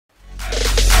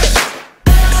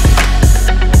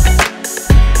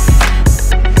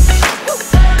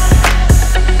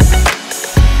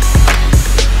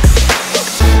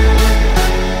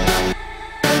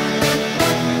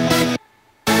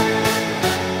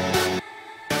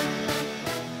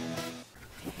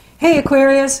Hey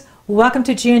Aquarius, welcome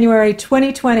to January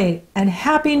 2020 and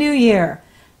Happy New Year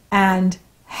and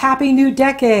Happy New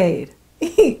Decade.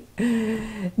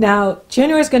 Now,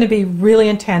 January is going to be really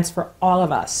intense for all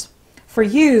of us. For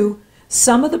you,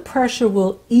 some of the pressure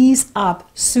will ease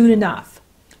up soon enough.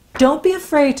 Don't be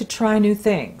afraid to try new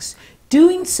things.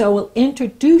 Doing so will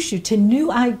introduce you to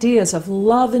new ideas of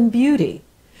love and beauty.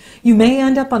 You may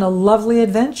end up on a lovely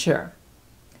adventure.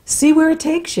 See where it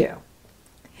takes you.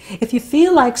 If you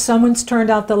feel like someone's turned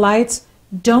out the lights,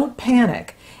 don't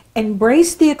panic.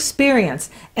 Embrace the experience,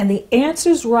 and the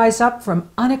answers rise up from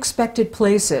unexpected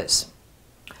places.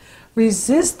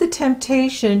 Resist the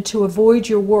temptation to avoid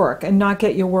your work and not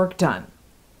get your work done.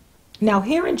 Now,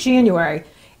 here in January,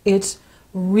 it's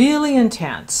really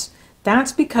intense.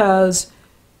 That's because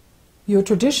your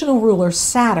traditional ruler,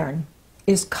 Saturn,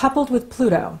 is coupled with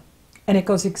Pluto, and it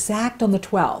goes exact on the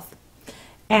 12th.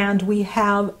 And we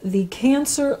have the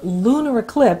Cancer lunar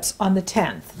eclipse on the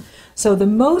 10th. So the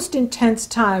most intense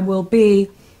time will be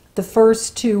the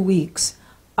first 2 weeks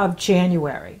of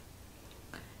January.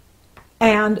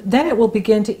 And then it will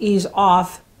begin to ease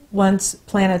off once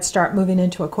planets start moving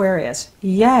into Aquarius.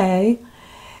 Yay!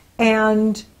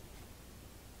 And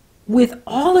with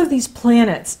all of these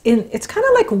planets, it's kind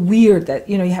of like weird that,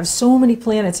 you have so many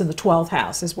planets in the 12th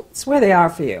house. It's where they are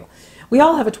for you. We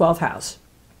all have a 12th house.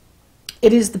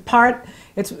 It is the part,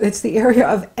 it's the area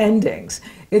of endings.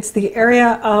 It's the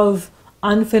area of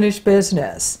unfinished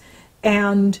business.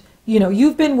 And,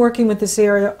 you've been working with this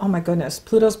area, oh my goodness,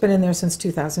 Pluto's been in there since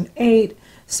 2008.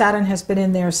 Saturn has been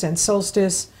in there since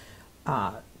solstice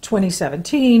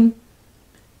 2017.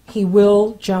 He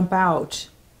will jump out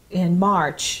in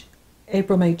March,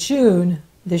 April, May, June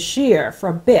this year for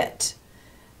a bit.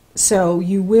 So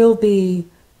you will be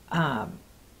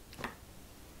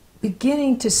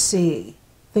beginning to see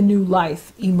the new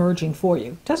life emerging for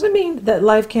you. Doesn't mean that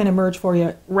life can't emerge for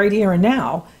you right here and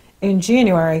now in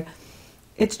January.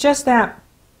 It's just that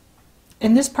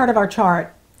in this part of our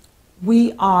chart,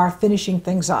 we are finishing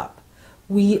things up.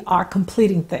 We are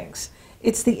completing things.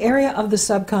 It's the area of the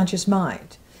subconscious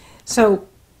mind. So,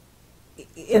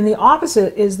 and the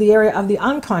opposite is the area of the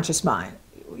unconscious mind,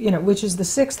 which is the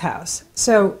 6th house.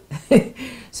 So,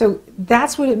 so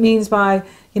that's what it means by,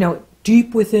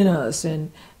 deep within us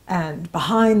and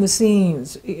behind the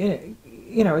scenes.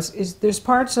 There's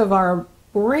parts of our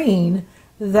brain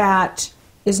that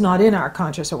is not in our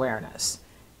conscious awareness.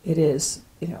 It is,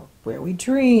 where we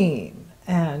dream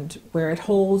and where it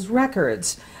holds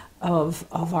records of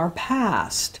our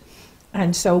past.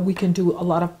 And so we can do a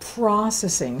lot of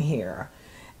processing here.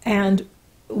 And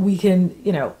we can,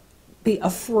 be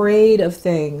afraid of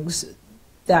things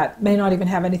that may not even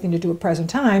have anything to do with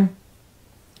present time,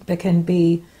 but can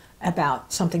be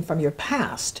about something from your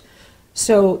past.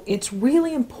 So it's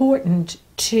really important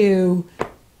to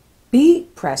be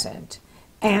present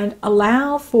and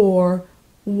allow for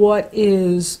what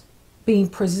is being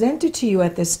presented to you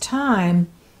at this time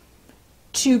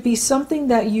to be something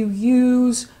that you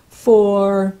use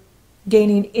for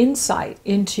gaining insight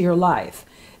into your life.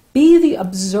 Be the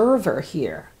observer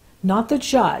here, not the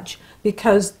judge,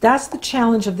 because that's the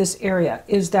challenge of this area,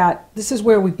 is that this is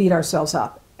where we beat ourselves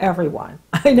up. Everyone.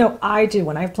 I know I do.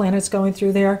 When I have planets going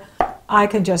through there, I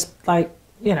can just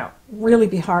really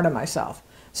be hard on myself.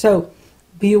 So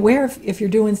be aware if you're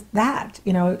doing that.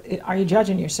 Are you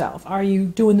judging yourself? Are you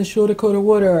doing the shoulda, coulda,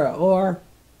 woulda, or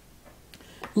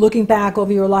looking back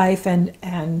over your life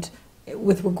and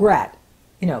with regret?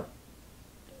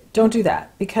 Don't do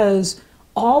that, because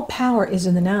all power is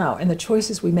in the now and the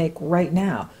choices we make right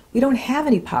now. We don't have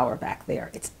any power back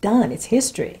there. It's done. It's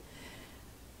history.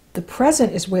 The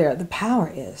present is where the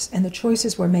power is and the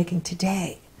choices we're making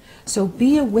today. So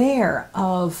be aware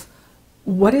of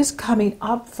what is coming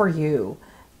up for you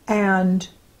and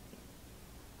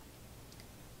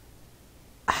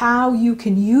how you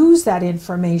can use that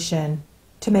information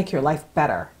to make your life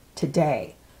better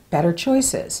today. Better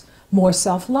choices, more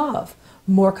self-love,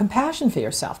 more compassion for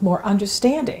yourself, more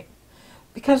understanding.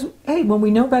 Because, hey, when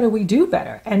we know better, we do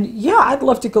better. And yeah, I'd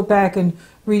love to go back and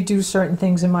redo certain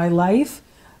things in my life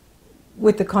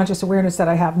with the conscious awareness that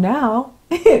I have now.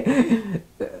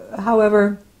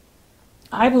 However,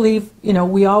 I believe,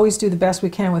 we always do the best we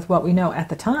can with what we know at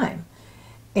the time.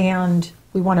 And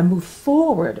we want to move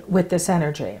forward with this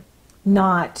energy,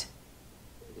 not,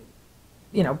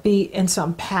 be in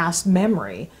some past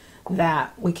memory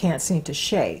that we can't seem to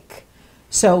shake.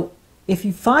 So if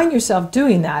you find yourself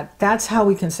doing that, that's how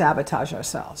we can sabotage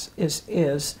ourselves,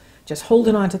 is just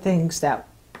holding on to things that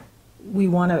we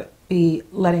want to be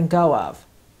letting go of.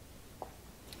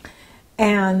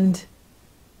 And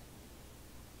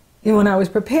And when I was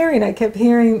preparing, I kept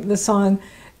hearing the song,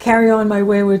 "Carry on my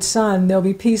wayward son, there'll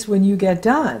be peace when you get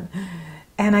done."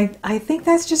 And I think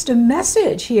that's just a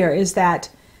message here, is that,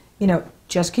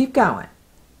 just keep going,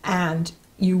 and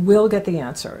you will get the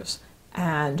answers,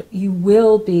 and you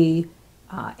will be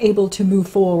able to move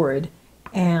forward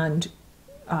and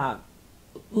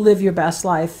live your best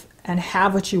life and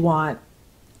have what you want.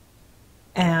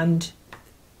 And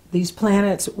these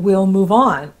planets will move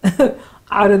on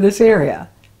out of this area,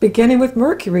 beginning with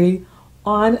Mercury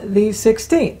on the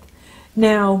 16th.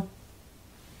 Now,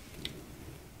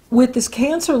 with this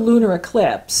Cancer lunar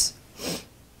eclipse,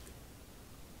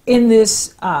 in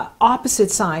this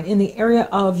opposite sign, in the area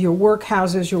of your work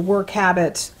houses, your work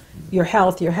habits, your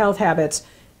health habits,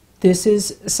 this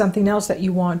is something else that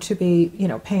you want to be,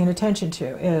 paying attention to,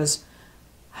 is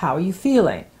how are you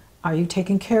feeling? Are you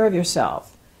taking care of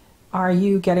yourself? Are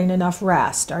you getting enough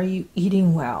rest? Are you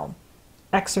eating well?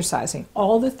 Exercising?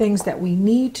 All the things that we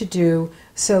need to do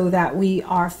so that we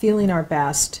are feeling our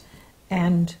best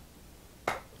and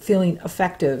feeling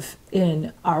effective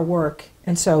in our work.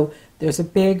 And so there's a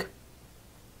big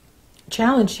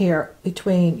challenge here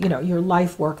between, your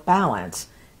life-work balance.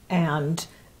 And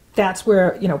that's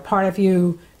where, part of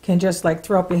you can just like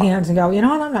throw up your hands and go,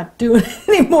 I'm not doing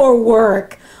any more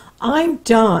work. I'm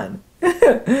done.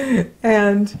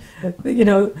 And,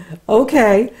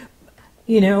 okay,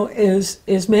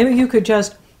 is maybe you could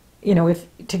just,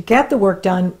 if to get the work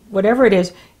done, whatever it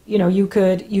is, you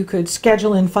could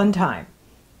schedule in fun time.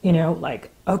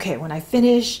 Like, okay, when I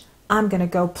finish, I'm going to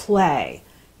go play.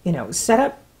 Set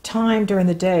up time during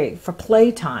the day for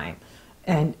play time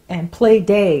and play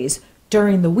days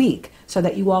during the week so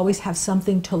that you always have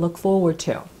something to look forward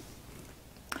to.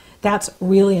 That's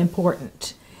really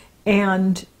important.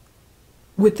 And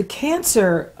with the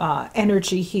Cancer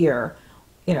energy here,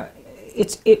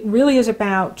 it really is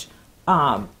about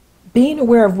being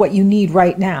aware of what you need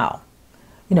right now.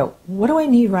 What do I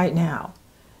need right now?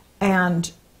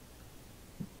 And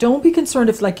don't be concerned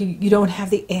if you don't have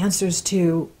the answers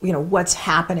to what's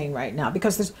happening right now,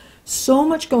 because there's so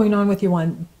much going on with you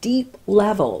on deep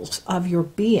levels of your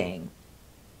being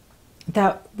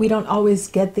that we don't always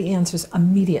get the answers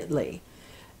immediately.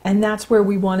 And that's where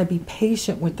we want to be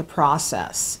patient with the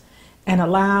process and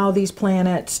allow these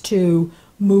planets to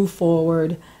move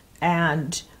forward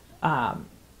and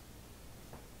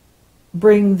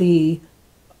bring the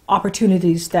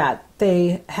opportunities that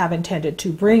they have intended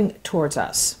to bring towards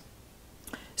us.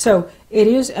 So it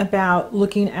is about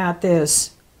looking at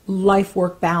this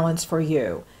life-work balance for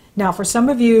you. Now, for some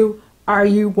of you, are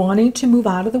you wanting to move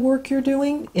out of the work you're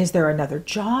doing? Is there another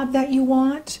job that you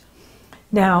want?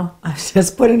 Now, I'm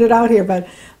just putting it out here, but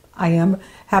I am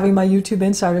having my YouTube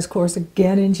Insiders course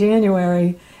again in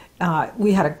January.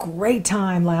 We had a great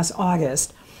time last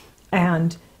August,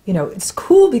 and it's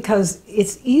cool because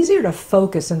it's easier to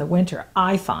focus in the winter,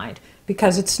 I find,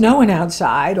 because it's snowing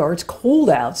outside or it's cold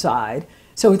outside.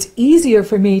 So it's easier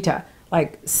for me to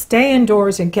stay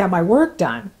indoors and get my work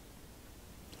done.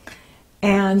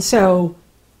 And so,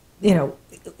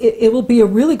 it will be a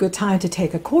really good time to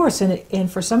take a course. And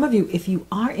for some of you, if you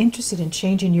are interested in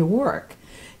changing your work,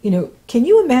 can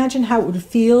you imagine how it would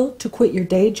feel to quit your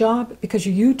day job because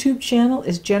your YouTube channel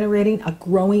is generating a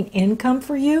growing income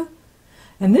for you?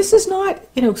 And this is not,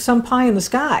 some pie in the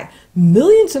sky.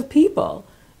 Millions of people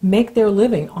make their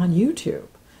living on YouTube.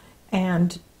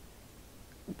 And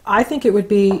I think it would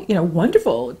be,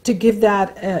 wonderful to give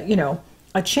that,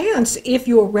 a chance if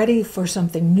you're ready for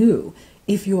something new,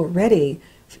 if you're ready,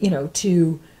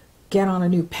 to get on a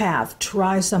new path,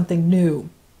 try something new,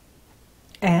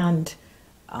 and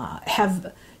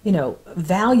have,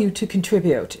 value to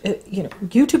contribute.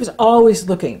 YouTube is always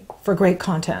looking for great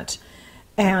content.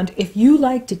 And if you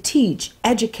like to teach,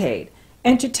 educate,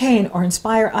 entertain, or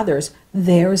inspire others,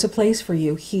 there is a place for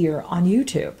you here on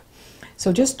YouTube.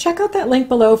 So just check out that link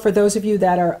below for those of you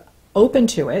that are open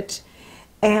to it.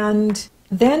 And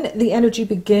then the energy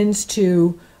begins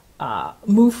to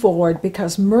move forward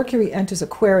because Mercury enters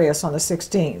Aquarius on the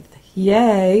 16th.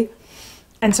 Yay!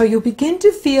 And so you'll begin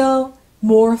to feel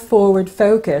more forward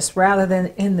focus rather than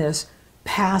in this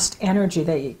past energy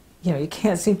that you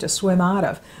can't seem to swim out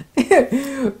of.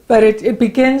 But it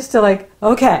begins to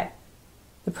okay,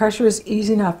 the pressure is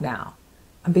easing up now.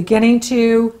 I'm beginning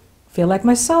to feel like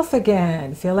myself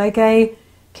again, feel like I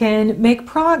can make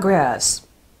progress.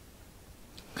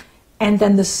 And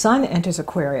then the sun enters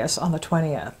Aquarius on the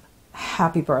 20th.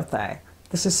 Happy birthday.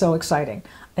 This is so exciting.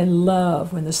 I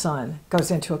love when the sun goes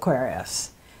into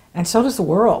Aquarius. And so does the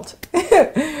world.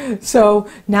 So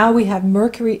now we have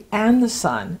Mercury and the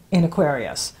sun in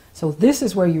Aquarius. So this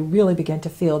is where you really begin to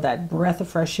feel that breath of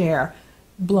fresh air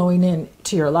blowing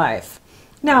into your life.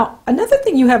 Now, another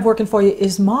thing you have working for you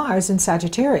is Mars in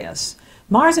Sagittarius.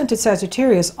 Mars into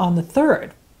Sagittarius on the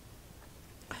 3rd.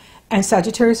 And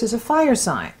Sagittarius is a fire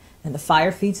sign, and the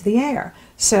fire feeds the air.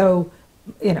 So,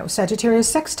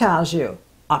 Sagittarius sextiles you,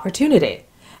 opportunity.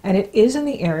 And it is in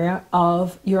the area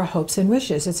of your hopes and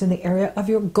wishes. It's in the area of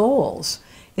your goals.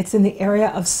 It's in the area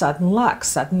of sudden luck,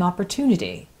 sudden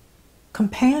opportunity,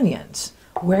 companions,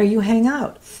 where you hang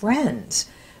out, friends.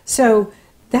 So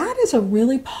that is a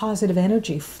really positive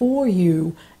energy for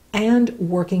you and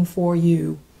working for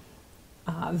you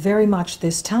very much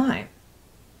this time.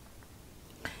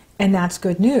 And that's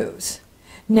good news.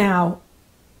 Now,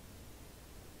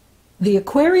 the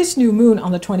Aquarius new moon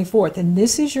on the 24th, and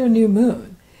this is your new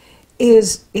moon,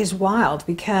 is wild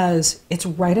because it's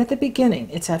right at the beginning.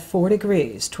 It's at 4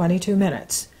 degrees, 22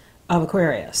 minutes of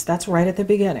Aquarius. That's right at the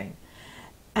beginning.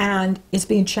 And it's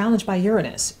being challenged by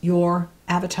Uranus, your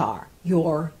avatar,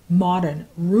 your modern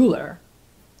ruler.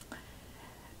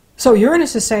 So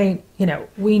Uranus is saying,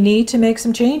 we need to make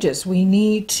some changes. We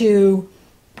need to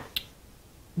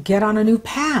get on a new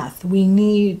path. We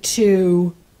need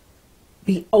to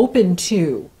be open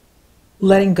to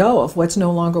letting go of what's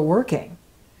no longer working.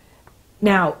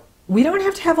 Now, we don't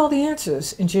have to have all the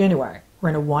answers in January. We're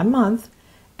in a 1 month,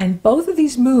 and both of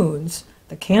these moons,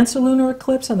 the Cancer lunar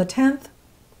eclipse on the 10th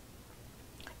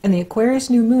and the Aquarius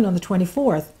new moon on the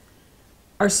 24th,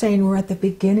 are saying we're at the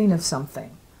beginning of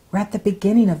something. We're at the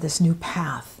beginning of this new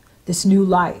path, this new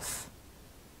life.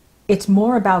 It's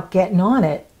more about getting on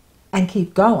it and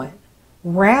keep going,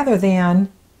 rather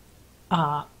than,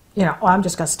 I'm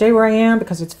just going to stay where I am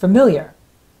because it's familiar.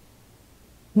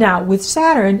 Now, with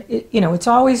Saturn, it's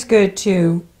always good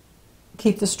to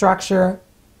keep the structure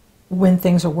when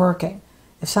things are working.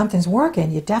 If something's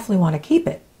working, you definitely want to keep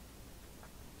it.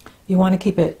 You want to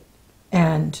keep it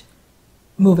and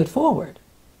move it forward.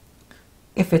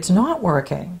 If it's not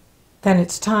working, then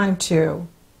it's time to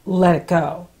let it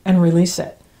go and release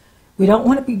it. We don't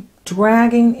want to be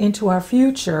dragging into our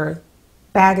future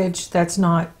baggage that's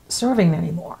not serving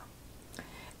anymore.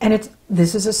 And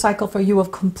this is a cycle for you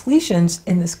of completions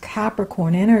in this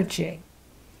Capricorn energy,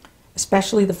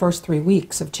 especially the first 3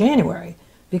 weeks of January,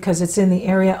 because it's in the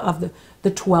area of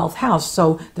the 12th house.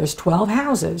 So there's 12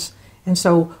 houses. And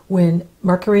so when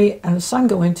Mercury and the Sun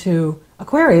go into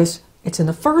Aquarius, it's in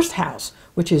the first house,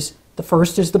 which is the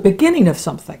first is the beginning of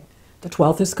something. The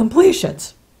 12th is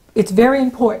completions. It's very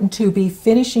important to be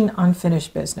finishing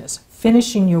unfinished business,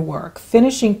 finishing your work,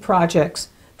 finishing projects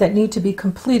that need to be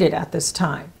completed at this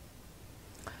time.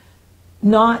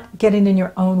 Not getting in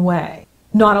your own way,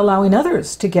 not allowing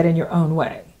others to get in your own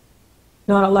way,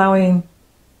 not allowing,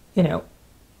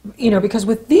 because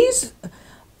with these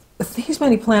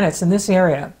many planets in this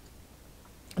area,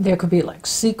 there could be like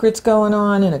secrets going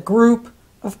on in a group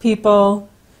of people.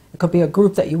 It could be a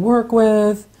group that you work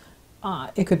with.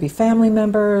 It could be family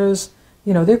members.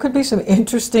 There could be some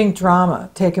interesting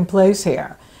drama taking place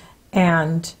here.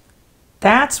 And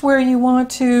that's where you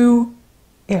want to,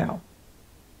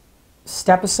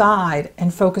 step aside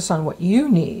and focus on what you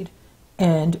need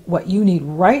and what you need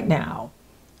right now.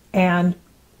 And,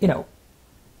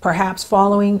 perhaps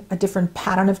following a different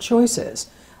pattern of choices,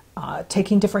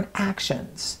 taking different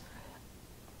actions,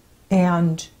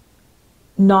 and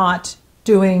not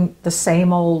doing the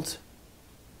same old,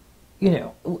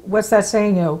 what's that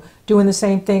saying, doing the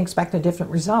same thing, expecting a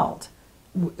different result.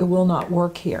 It will not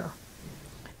work here.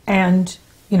 And,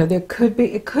 it could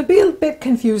be a bit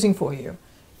confusing for you,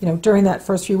 during that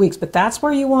first few weeks, but that's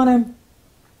where you want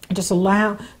to just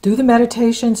do the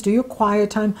meditations, do your quiet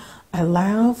time,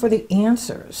 allow for the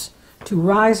answers to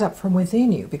rise up from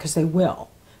within you, because they will.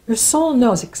 Your soul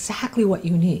knows exactly what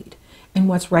you need and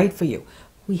what's right for you.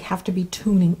 We have to be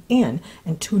tuning in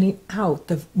and tuning out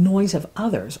the noise of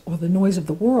others or the noise of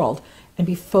the world and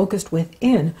be focused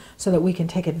within so that we can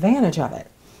take advantage of it.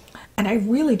 And I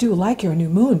really do like your new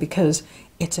moon because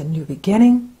it's a new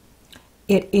beginning.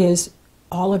 It is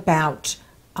all about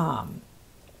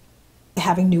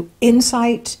having new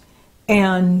insight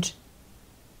and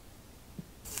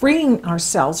freeing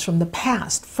ourselves from the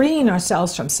past, freeing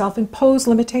ourselves from self-imposed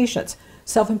limitations,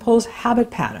 self-imposed habit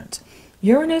patterns.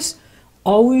 Uranus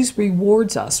always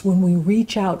rewards us when we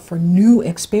reach out for new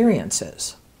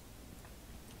experiences.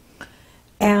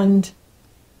 And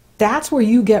that's where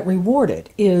you get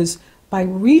rewarded, is by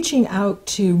reaching out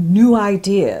to new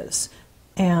ideas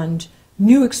and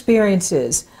new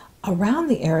experiences around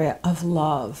the area of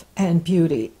love and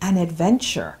beauty and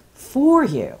adventure for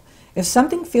you. If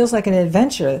something feels like an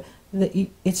adventure,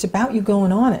 it's about you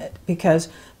going on it, because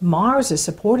Mars is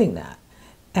supporting that.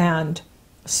 And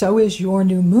so is your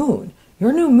new moon.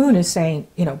 Your new moon is saying,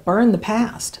 burn the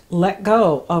past, let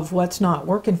go of what's not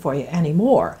working for you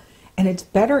anymore. And it's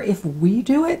better if we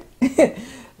do it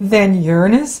than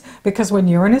Uranus, because when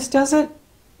Uranus does it,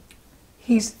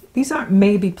 these aren't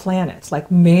maybe planets, like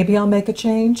maybe I'll make a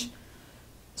change.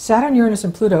 Saturn, Uranus,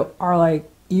 and Pluto are like,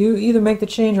 you either make the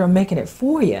change or I'm making it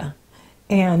for you.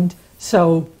 And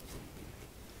so,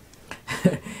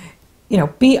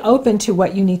 be open to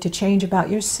what you need to change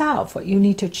about yourself, what you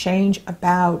need to change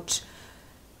about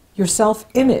your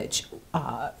self-image,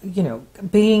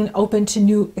 being open to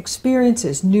new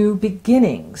experiences, new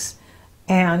beginnings,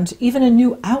 and even a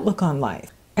new outlook on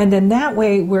life. And then that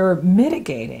way we're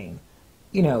mitigating,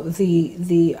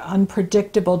 the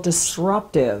unpredictable,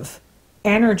 disruptive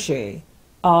energy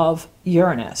of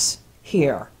Uranus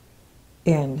here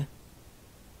in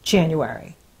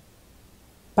January.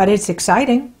 But it's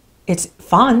exciting, it's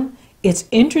fun, it's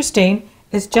interesting,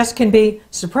 it just can be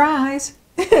surprise.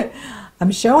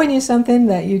 I'm showing you something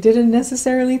that you didn't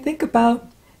necessarily think about.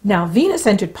 Now, Venus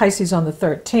entered Pisces on the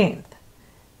 13th,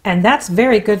 and that's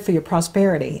very good for your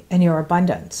prosperity and your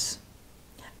abundance.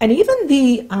 And even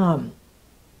the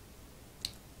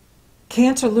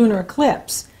Cancer lunar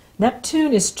eclipse,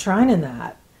 Neptune is trining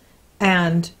that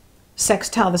and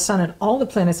sextile the sun and all the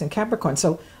planets in Capricorn.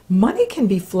 So money can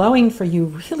be flowing for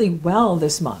you really well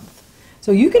this month.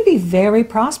 So you can be very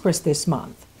prosperous this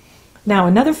month. Now,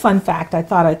 another fun fact I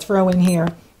thought I'd throw in here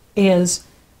is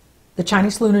the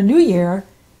Chinese Lunar New Year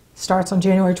starts on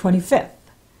January 25th.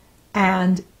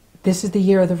 And this is the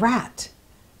year of the rat.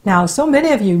 Now, so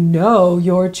many of you know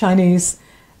your Chinese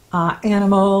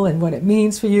animal and what it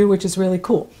means for you, which is really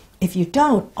cool. If you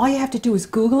don't, all you have to do is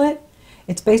Google it.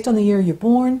 It's based on the year you're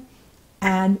born.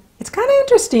 And it's kind of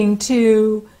interesting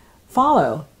to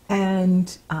follow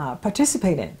and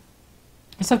participate in.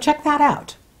 So check that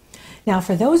out. Now,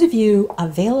 for those of you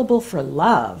available for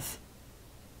love,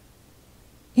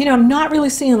 I'm not really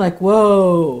seeing like,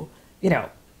 whoa,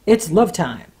 it's love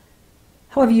time.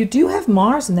 However, you do have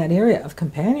Mars in that area of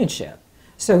companionship.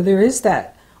 So there is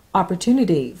that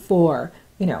opportunity for,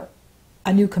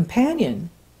 a new companion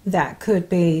that could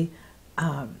be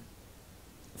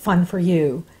fun for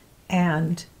you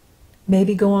and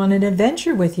maybe go on an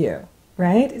adventure with you,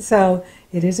 right? So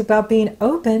it is about being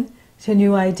open to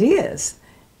new ideas.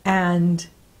 And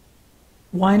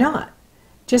why not?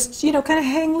 Just, kind of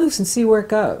hang loose and see where it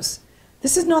goes.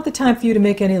 This is not the time for you to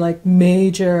make any like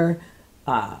major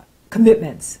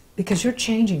commitments, because you're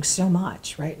changing so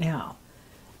much right now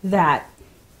that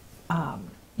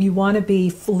you want to be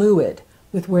fluid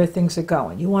with where things are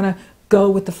going. You want to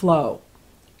go with the flow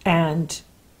and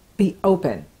be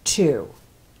open to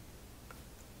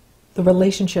the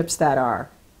relationships that are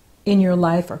in your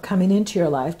life or coming into your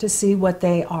life to see what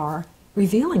they are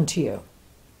revealing to you.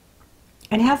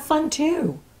 And have fun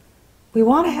too. We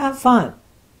want to have fun.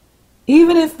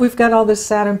 Even if we've got all this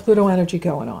Saturn Pluto energy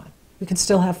going on, we can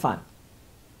still have fun.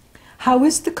 How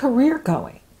is the career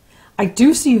going? I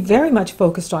do see you very much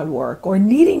focused on work or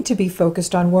needing to be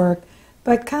focused on work,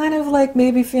 but kind of like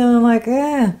maybe feeling like,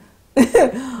 I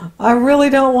really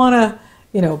don't want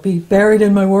to, be buried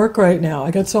in my work right now.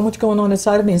 I got so much going on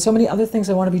inside of me and so many other things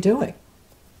I want to be doing.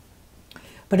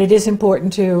 But it is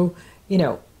important to,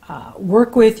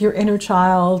 work with your inner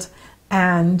child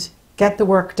and get the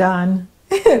work done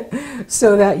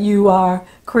so that you are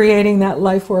creating that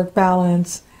life-work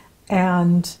balance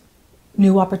and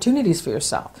new opportunities for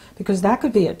yourself. Because that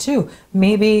could be it too.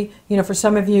 Maybe, for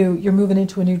some of you, you're moving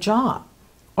into a new job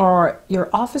or your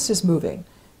office is moving.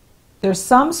 There's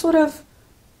some sort of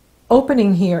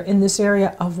opening here in this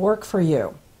area of work for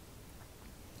you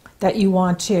that you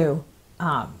want to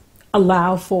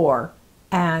allow for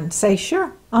and say,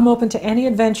 sure, I'm open to any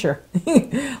adventure.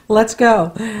 Let's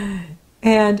go.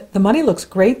 And the money looks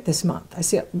great this month. I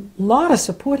see a lot of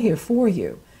support here for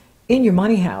you in your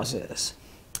money houses.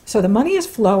 So the money is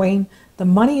flowing, the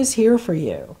money is here for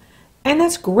you. And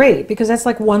that's great, because that's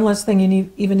like one less thing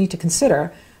you even need to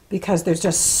consider, because there's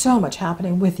just so much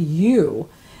happening with you.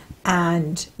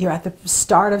 And you're at the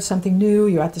start of something new,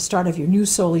 you're at the start of your new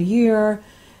solar year.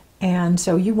 And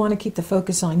so you want to keep the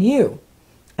focus on you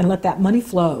and let that money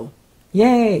flow.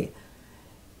 Yay!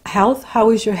 Health, how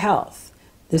is your health?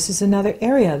 This is another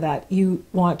area that you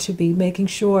want to be making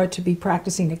sure to be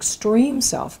practicing extreme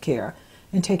self-care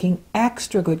and taking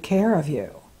extra good care of you.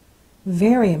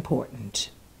 Very important.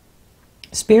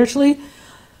 Spiritually,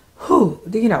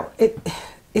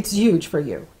 it's huge for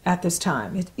you at this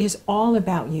time. It is all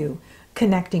about you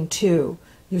connecting to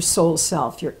your soul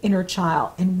self, your inner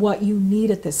child, and what you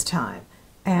need at this time,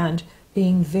 and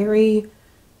being very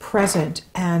present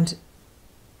and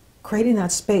creating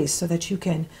that space so that you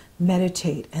can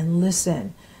meditate and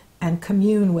listen and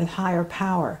commune with higher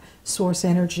power, source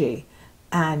energy,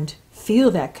 and feel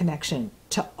that connection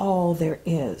to all there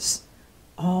is,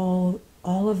 all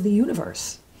of the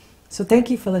universe. So thank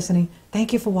you for listening.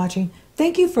 Thank you for watching.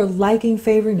 Thank you for liking,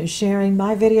 favoring, and sharing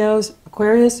my videos.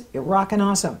 Aquarius, you're rocking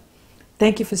awesome.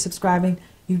 Thank you for subscribing.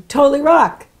 You totally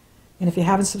rock. And if you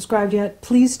haven't subscribed yet,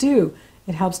 please do.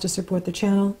 It helps to support the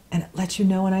channel, and it lets you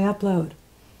know when I upload.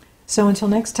 So until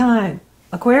next time,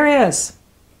 Aquarius,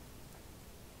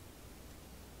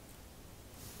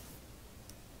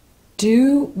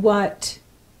 do what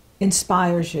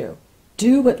inspires you.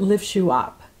 Do what lifts you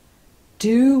up.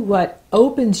 Do what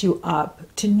opens you up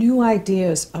to new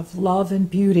ideas of love and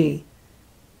beauty,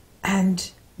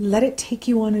 and let it take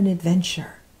you on an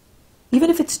adventure.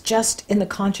 Even if it's just in the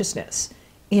consciousness,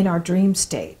 in our dream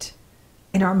state,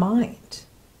 in our mind.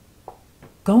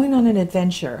 Going on an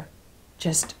adventure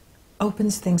just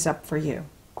opens things up for you.